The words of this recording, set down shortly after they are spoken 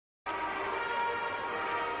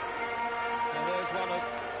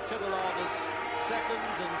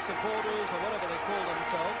seconds and supporters, or whatever they call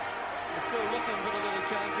themselves, are still looking for the little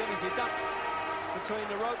champion as he ducks between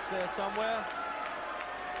the ropes there somewhere.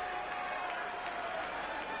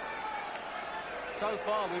 So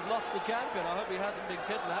far, we've lost the champion. I hope he hasn't been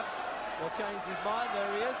kidnapped or changed his mind.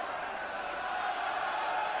 There he is.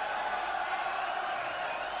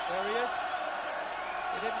 There he is.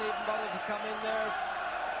 He didn't even bother to come in there.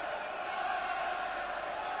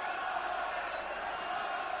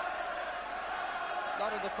 A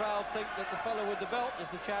lot of the crowd think that the fellow with the belt is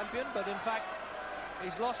the champion, but in fact,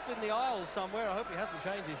 he's lost in the aisles somewhere. I hope he hasn't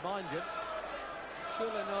changed his mind yet.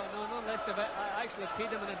 Surely not unless they've actually paid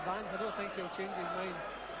him in advance. I don't think he'll change his mind.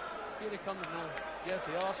 Here he comes now. Yes,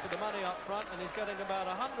 he asked for the money up front, and he's getting about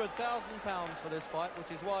 £100,000 for this fight, which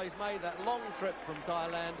is why he's made that long trip from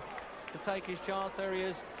Thailand to take his chance. There he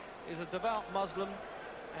is. He's a devout Muslim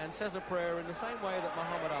and says a prayer in the same way that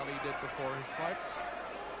Muhammad Ali did before his fights.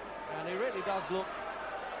 And he really does look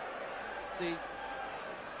He's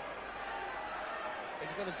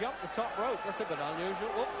going to jump the top rope. That's a bit unusual.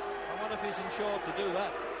 Oops. I wonder if he's insured to do that.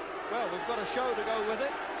 Well, we've got a show to go with it.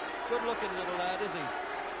 Good-looking little lad, is he?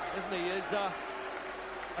 Isn't he? He's a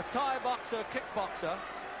Thai boxer, kickboxer.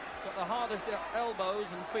 Got the hardest elbows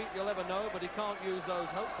and feet you'll ever know, but he can't use those,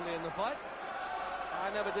 hopefully, in the fight. I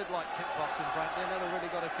never did like kickboxing, frankly. I never really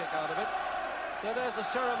got a kick out of it. So there's the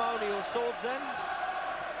ceremonial swords then.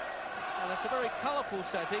 And it's a very colourful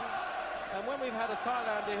setting. And when we've had a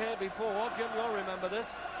Thailander here before, Jim, you'll remember this,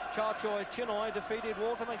 Charchoy Chinoy defeated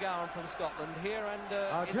Walter McGowan from Scotland here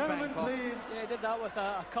and in Bangkok. Please. Yeah, he did that with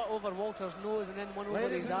a cut over Walter's nose and then one over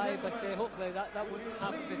his eye, but hopefully that wouldn't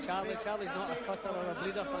happen to Charlie. Charlie's not a cutter or a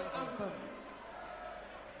bleeder, frankly.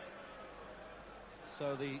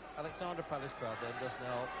 So the Alexandra Palace crowd then just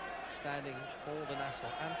now standing for the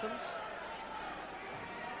national anthems.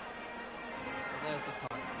 And there's the time.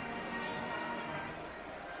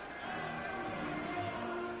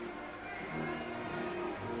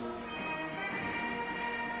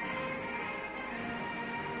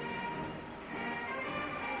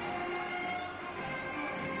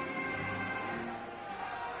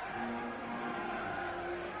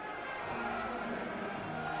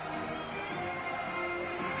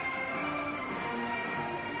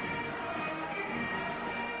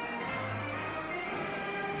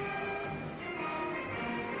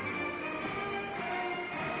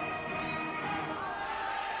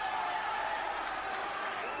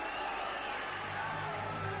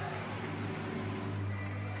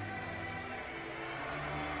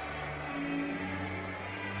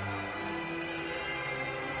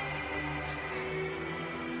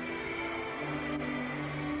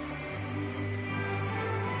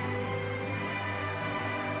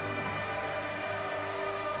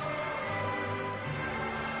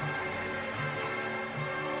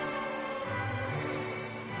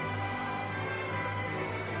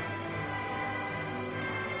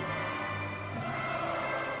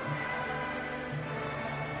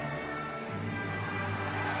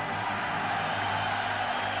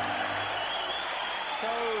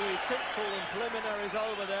 Tinsel and preliminaries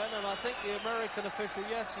over then, and I think the American official,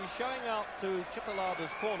 yes, he's showing out to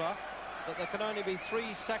Chitalada's corner that there can only be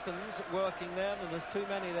 3 seconds working there, and there's too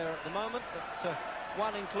many there at the moment, but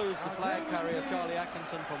one includes the flag carrier Charlie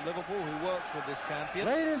Atkinson from Liverpool, who works with this champion.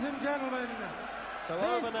 Ladies and gentlemen, so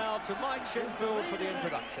over now to Mike Shinfield for the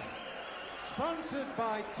introduction. Sponsored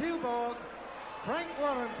by Tuborg, Frank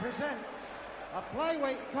Warren presents a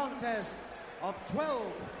flyweight contest of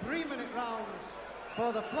 12 3-minute rounds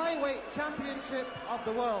for the flyweight championship of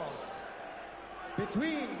the world.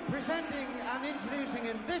 Presenting and introducing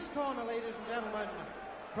in this corner, ladies and gentlemen,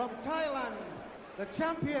 from Thailand, the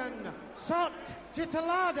champion, Sot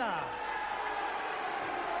Chitalada.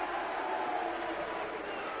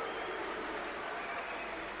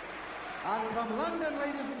 And from London,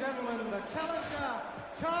 ladies and gentlemen, the challenger,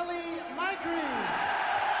 Charlie Magri.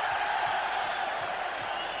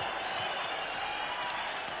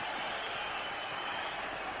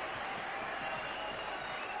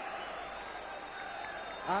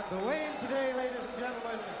 At the weigh-in today, ladies and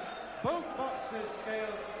gentlemen, both boxers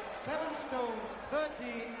scaled 7 stones,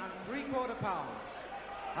 13 3/4 pounds.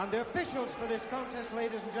 And the officials for this contest,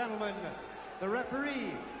 ladies and gentlemen, the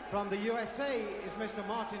referee from the USA is Mr.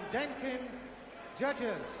 Martin Denkin.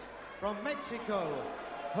 Judges from Mexico,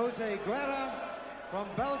 Jose Guerra. From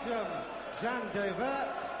Belgium, Jean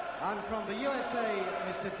Devert. And from the USA,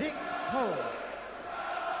 Mr. Dick Ho.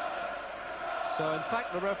 So in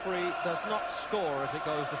fact the referee does not score if it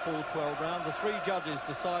goes the full 12 rounds. The 3 judges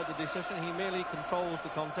decide the decision. He merely controls the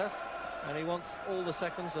contest, and he wants all the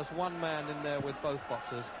seconds. There's one man in there with both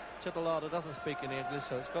boxers. Chitalada doesn't speak any English,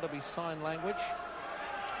 so it's got to be sign language.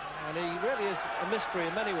 And he really is a mystery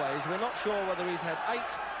in many ways. We're not sure whether he's had 8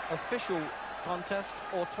 official contests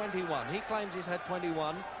or 21. He claims he's had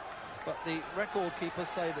 21, but the record keepers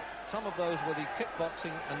say that some of those were the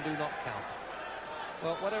kickboxing and do not count.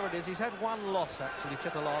 Well, whatever it is, he's had 1 loss actually,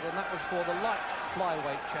 Chitalada, and that was for the light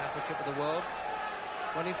flyweight championship of the world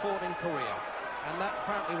when he fought in Korea. And that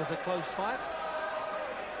apparently was a close fight.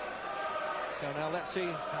 So now let's see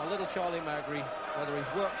how little Charlie Magri, whether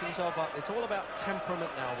he's worked himself up. It's all about temperament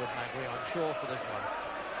now with Magri, I'm sure, for this one.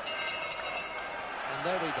 And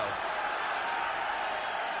there we go.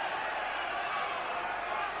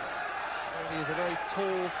 And he is a very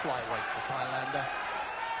tall flyweight, the Thailander.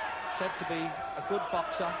 Said to be a good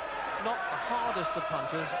boxer, not the hardest of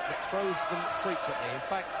punchers, but throws them frequently. In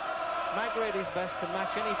fact, Magri at his best can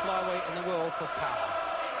match any flyweight in the world for power.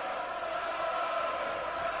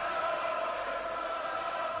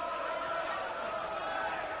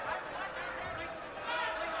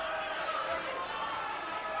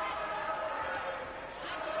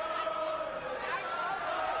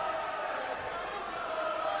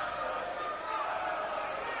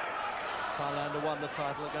 Thailander won the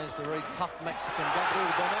title against a very tough Mexican,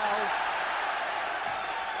 Gabriel Bernal.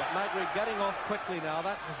 But Magri getting off quickly now.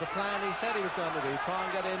 That was the plan he said he was going to do. Try and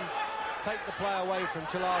get in, take the play away from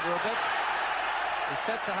Chitalada a bit. He's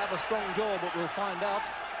said to have a strong jaw, but we'll find out.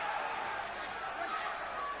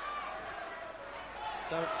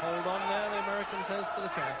 Don't hold on there, the American says to the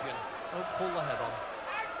champion. Don't pull the head on.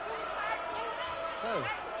 So,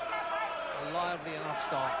 a lively enough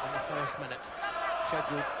start on the first minute.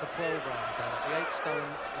 Scheduled for 12 rounds now at the 8-stone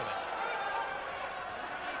limit.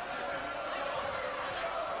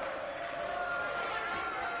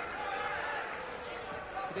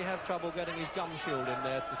 Did he have trouble getting his gum shield in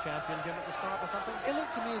there, the champion, Jim, at the start or something? It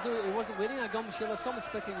looked to me as though he wasn't wearing a gum shield, or someone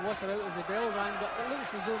spitting water out as the bell rang, but it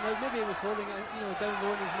looks as though now maybe he was holding it, you know, down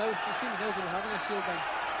low in his mouth. It seems now to be having a shield on.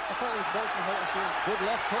 I thought he was boxing without a shield. Good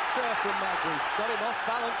left hook there from Magri. Got him off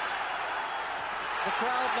balance. The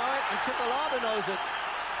crowd know it, and Chitalada knows it.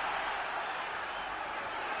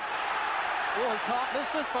 Oh, he can't miss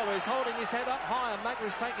this fellow. He's holding his head up high, and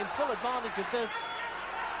Magri's taking full advantage of this.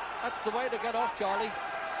 That's the way to get off, Charlie.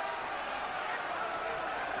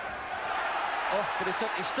 Oh, but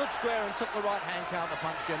he stood square and took the right hand counter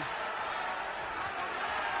punch, Jim.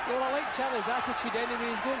 Yeah, well, I like Charlie's attitude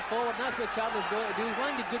anyway. He's going forward, and that's what Charlie's got to do. He's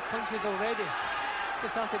landed good punches already.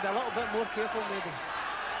 Just have to be a little bit more careful, maybe.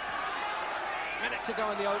 Minute to go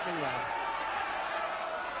in the opening round.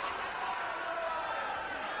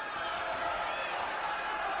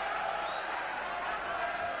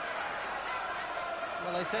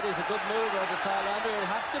 Well, they said he's a good mover, the Thailander. He'll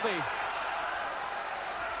have to be.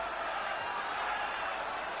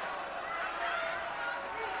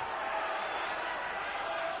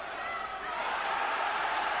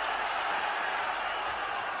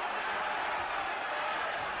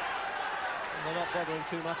 They're not bothering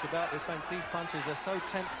too much about defense. These punches are so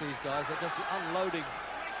tense, these guys. They're just unloading.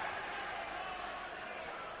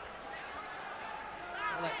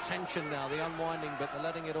 All that tension now, the unwinding bit, they're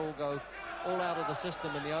letting it all go, all out of the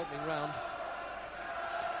system in the opening round.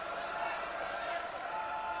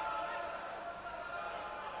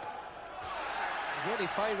 Really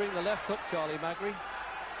favouring the left hook, Charlie Magri.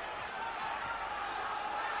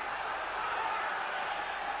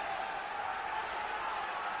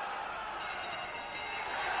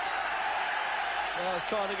 Well, I was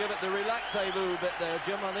trying to give it the relax-a bit there,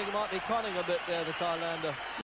 Jim. I think he might be conning a bit there, the Thailander.